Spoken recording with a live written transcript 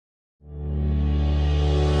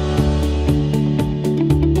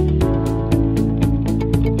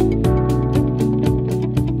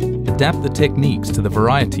adapt the techniques to the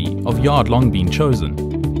variety of yard long bean chosen.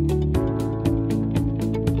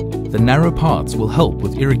 The narrow paths will help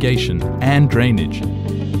with irrigation and drainage.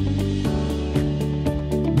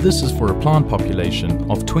 This is for a plant population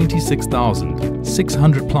of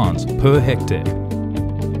 26,600 plants per hectare.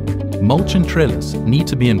 Mulch and trellis need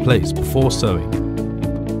to be in place before sowing.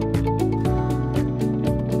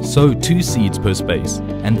 Sow 2 seeds per space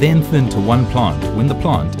and then thin to 1 plant when the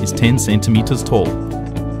plant is 10 centimeters tall.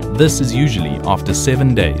 This is usually after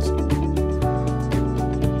 7 days.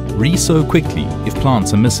 Re-sow quickly if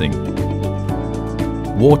plants are missing.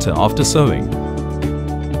 Water after sowing.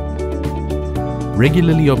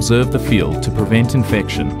 Regularly observe the field to prevent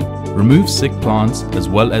infection. Remove sick plants as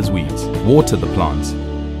well as weeds. Water the plants.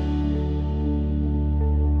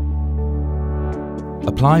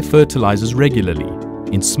 Apply fertilizers regularly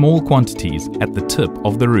in small quantities at the tip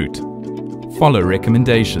of the root. Follow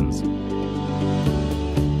recommendations.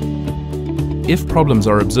 If problems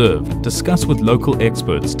are observed, discuss with local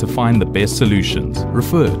experts to find the best solutions.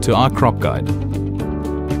 Refer to our crop guide.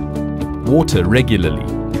 Water regularly.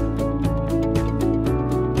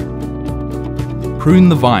 Prune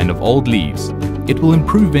the vine of old leaves. It will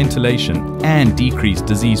improve ventilation and decrease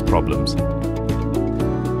disease problems.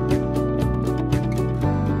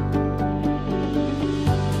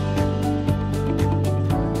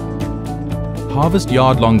 Harvest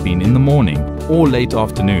yard long bean in the morning or late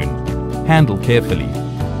afternoon. Handle carefully.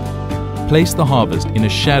 Place the harvest in a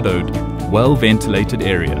shadowed, well-ventilated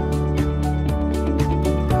area.